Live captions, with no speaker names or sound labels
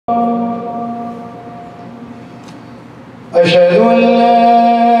أن لا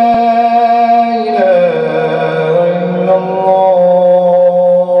إله إلا الله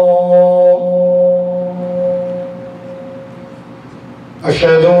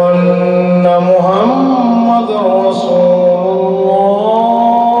أشهد أن محمدًا رسول الله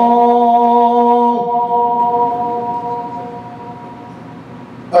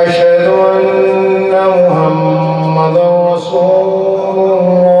أشهد أن محمدًا رسول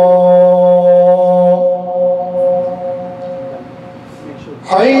الله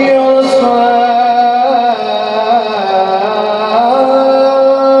حي على الصلاة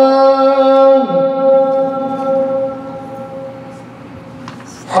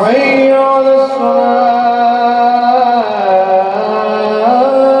حي على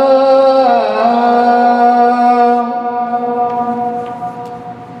الصلاة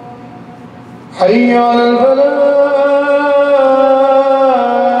حي على الفلاح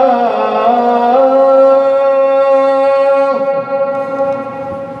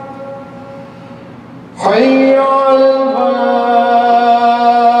حي على الفلاح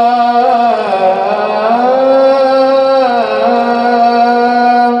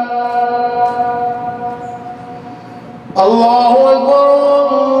الله أكبر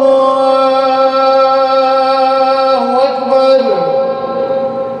الله أكبر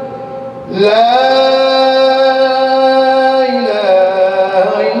لا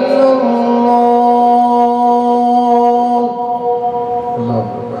إله إلا الله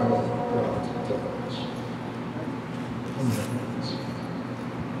الله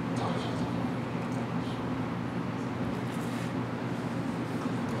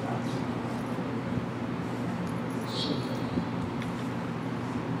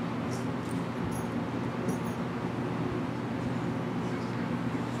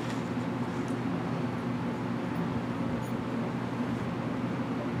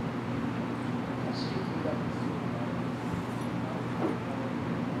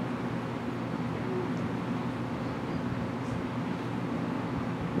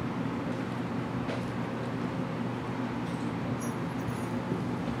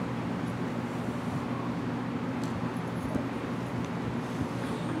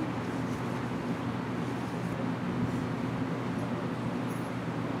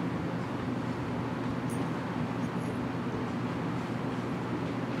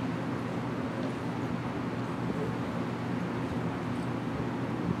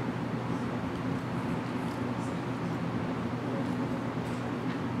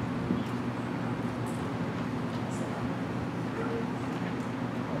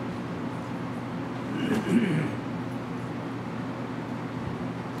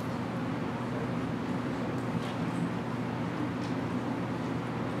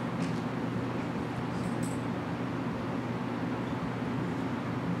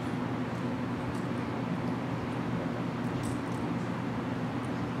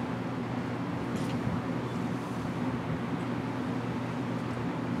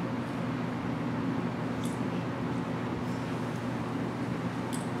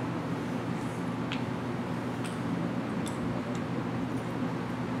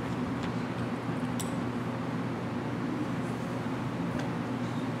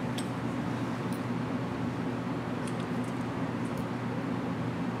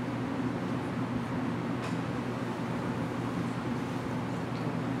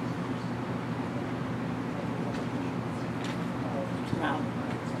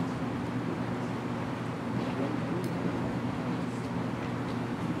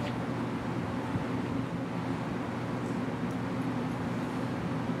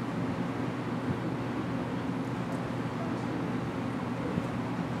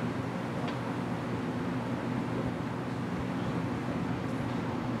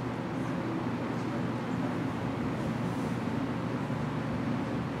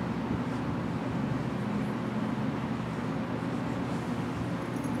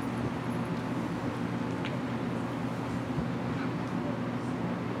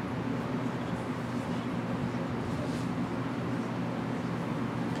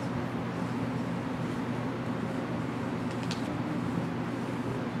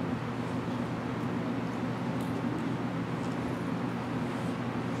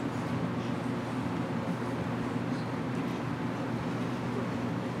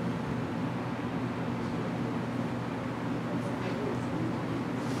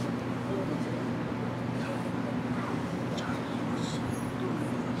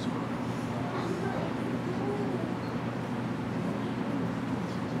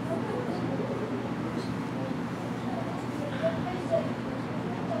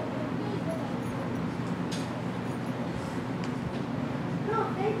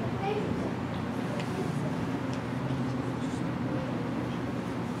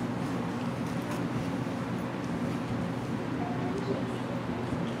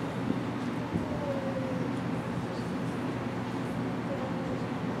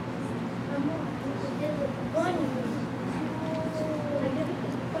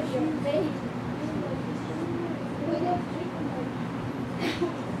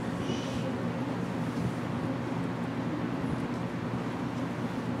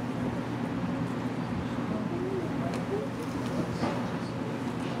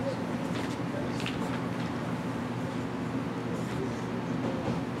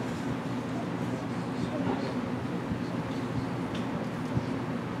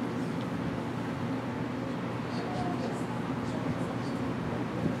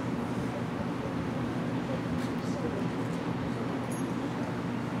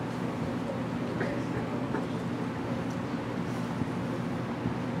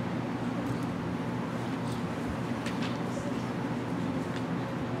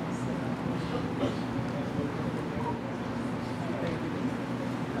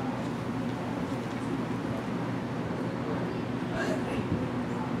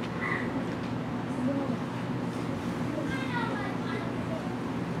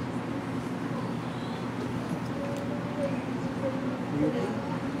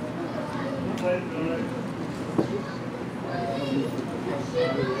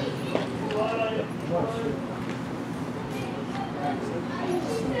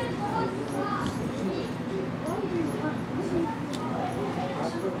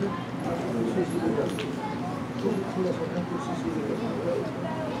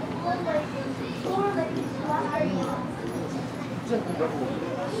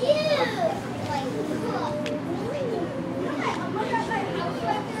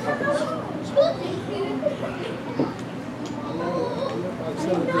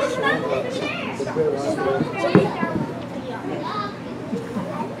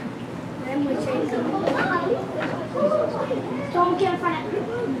Don't get in front of it.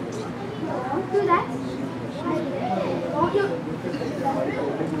 Don't do that. Don't you?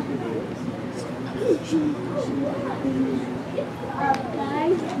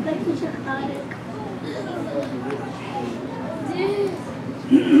 Guys, that's the Sheikh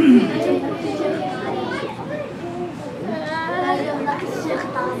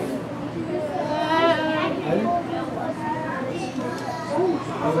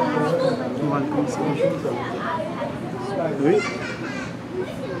Oui.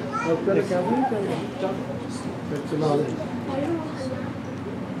 Après,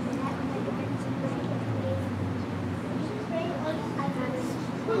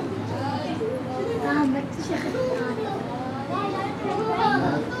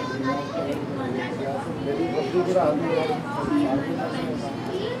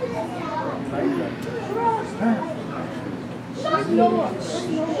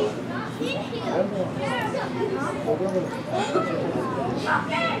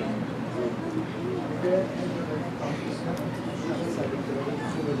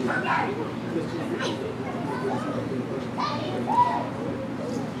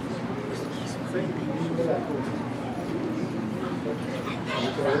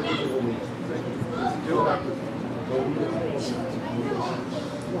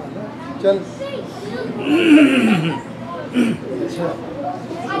 चल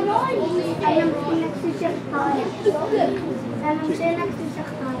I am next to Sheikh Khalid. I am next to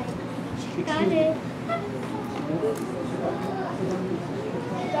Sheikh Khalid. Got it.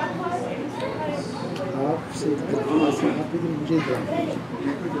 आपसे आप लेकिन मुझे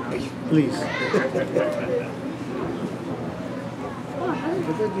please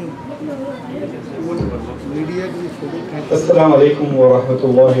media की photo अस्सलाम वालेकुम व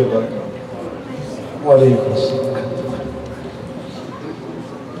रहमतुल्लाहि व बरकातहू। वालेकुम अस्सलाम।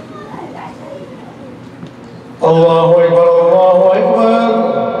 अल्लाहु अकबर अल्लाहु अकबर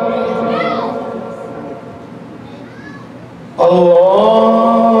अल्लाहु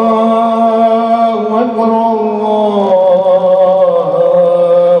अकबर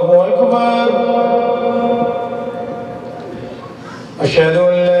अल्लाहु अकबर। अशहदु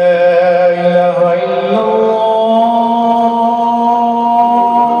अन ला इलाहा इल्लल्लाह।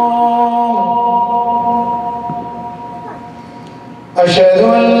 अशहदु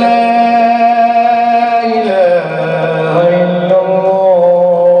अन ला इलाहा इल्लल्लाह।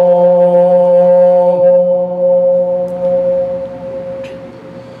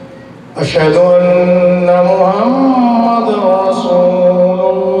 अशहदु अन्ना मुहम्मदर रसूलुल्लाह।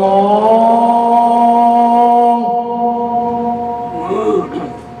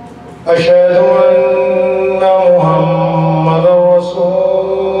 अशहदु अन्ना मुहम्मदर रसूलुल्लाह।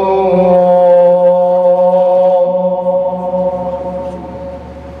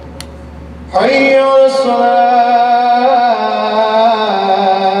 हय्य अलस्सलाह।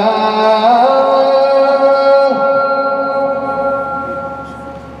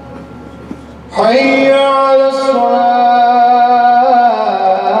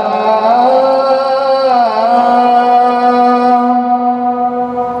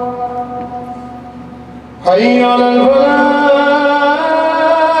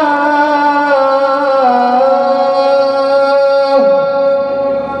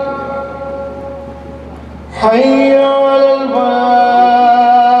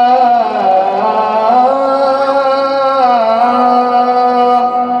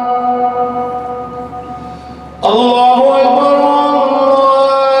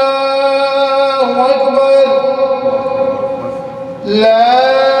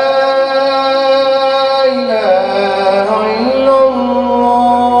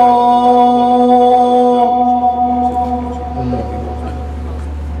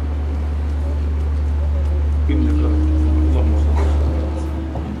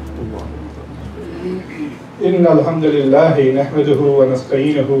 الحمد لله نحمده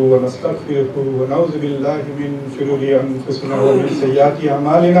ونستعينه ونستغفره ونعوذ بالله من شرور أنفسنا ومن سيئات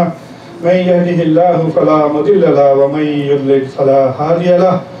أعمالنا من يهده الله فلا مضل له ومن يضلل فلا هادي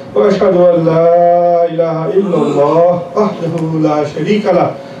له وأشهد أن لا إله إلا الله وحده لا شريك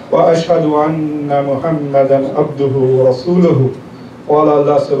له وأشهد أن محمدا عبده ورسوله. قال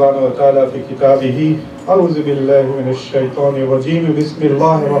الله سبحانه وتعالى في كتابه أعوذ بالله من الشيطان الرجيم بسم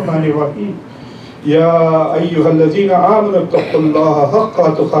الله الرحمن الرحيم يا أيها الذين آمنوا اتقوا الله حق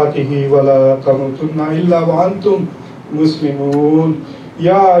تقاته ولا تموتن إلا وأنتم مسلمون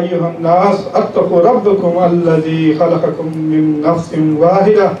يا أيها الناس اتقوا ربكم الذي خلقكم من نفس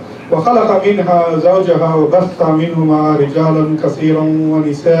واحدة وخلق منها زوجها وبث منهما رجالا كثيرا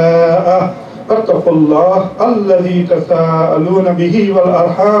ونساء اتقوا الله الذي تساءلون به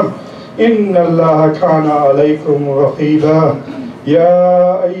والأرحام إن الله كان عليكم رقيبا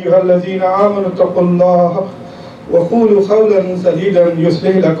يا أيها الذين آمنوا اتقوا الله وقولوا قولا سديدا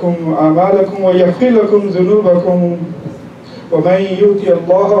يصلح لكم أعمالكم ويغفر لكم ذنوبكم ومن يؤت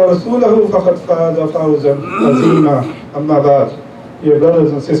الله ورسوله فقد فاز فوزا عظيما. أما بعد. Dear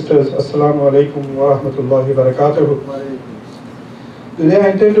brothers and sisters, Assalamu alaikum wa rahmatullahi wa barakatuh. Today I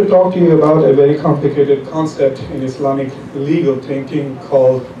intend to talk to you about a very complicated concept in Islamic legal thinking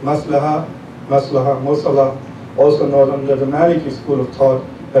called Maslaha, Maslaha, also known under the Maliki school of thought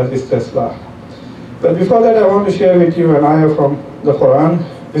as Istaslah. But before that I want to share with you an ayah from the Quran.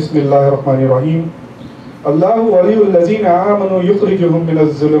 Bismillahir Rahmanir Rahim. Allahu waliyul lazina amanu yukhrijuhum min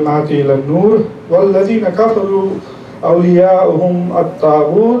az-zulumati ila an-nur wal lazina kafaru awliya'uhum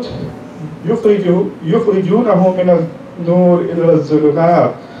at-taghut yukhrijunahum min az-nur ila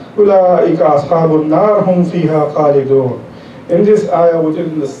az-zulumat ulaika ashabun nar hum fiha khalidun. In this ayah, which is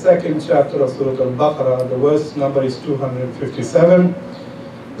in the second chapter of Surah Al-Baqarah, the verse number is 257,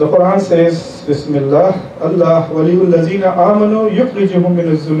 the Quran says, Bismillah, Allah waliyul lazina amanu yukhrijuhum min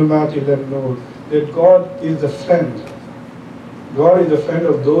az-zulumati ila an-nur. That God is the friend. God is the friend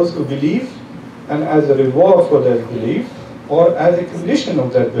of those who believe, and as a reward for that belief, or as a condition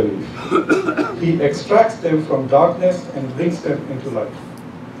of that belief, He extracts them from darkness and brings them into light.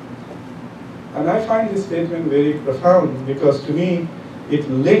 And I find this statement very profound because to me, it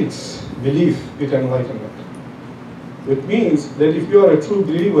links belief with enlightenment. It means that if you are a true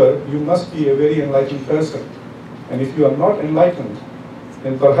believer, you must be a very enlightened person. And if you are not enlightened,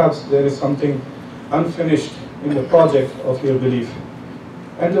 then perhaps there is something unfinished in the project of your belief.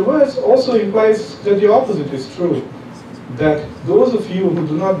 And the verse also implies that the opposite is true, that those of you who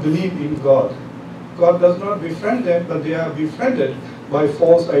do not believe in God, God does not befriend them, but they are befriended by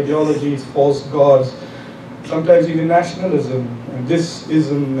false ideologies, false gods, sometimes even nationalism, and this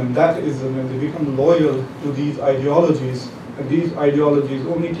ism and that ism, and they become loyal to these ideologies, and these ideologies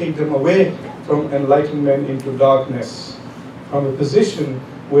only take them away from enlightenment into darkness, from a position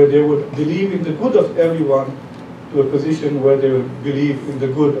where they would believe in the good of everyone to a position where they would believe in the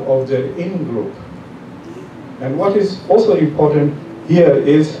good of their in-group. And what is also important here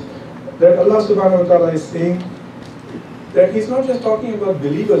is that Allah subhanahu wa ta'ala is saying that He's not just talking about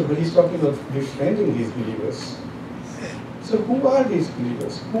believers, but He's talking about befriending these believers. So who are these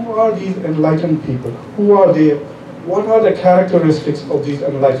believers? Who are these enlightened people? Who are they? What are the characteristics of these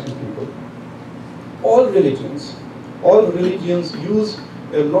enlightened people? All religions use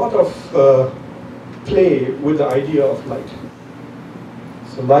a lot of play with the idea of light.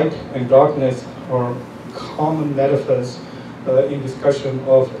 So light and darkness are common metaphors in discussion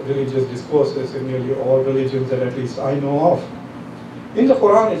of religious discourses in nearly all religions that at least I know of. In the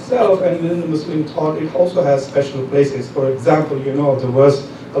Quran itself and in the Muslim thought, it also has special places. For example, you know the verse,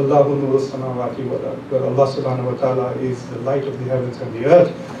 Allahu nuru samawati wal ard, where Allah subhanahu wa ta'ala is the light of the heavens and the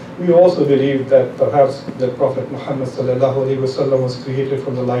earth. We also believe that perhaps the Prophet Muhammad sallallahu alaihi wasallam was created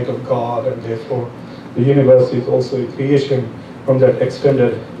from the light of God, and therefore the universe is also a creation from that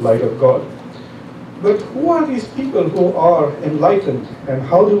extended light of God. But who are these people who are enlightened, and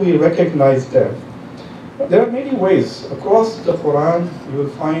how do we recognize them? There are many ways. Across the Quran, you will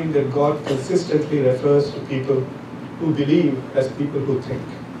find that God consistently refers to people who believe as people who think.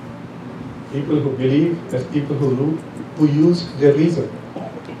 People who believe as people who use their reason.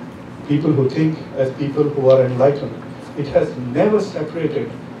 People who think as people who are enlightened. It has never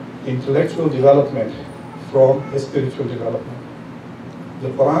separated intellectual development from spiritual development. The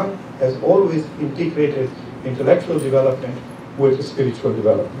Quran has always integrated intellectual development with spiritual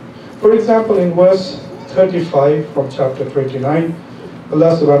development. For example, in verse 35 from chapter 29,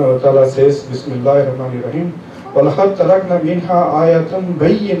 Allah subhanahu wa ta'ala says, Bismillahir Rahmanir Rahim, وَلَقَدْ تَرَكْنَا مِنْهَا آيَةً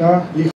بَيِّنَةً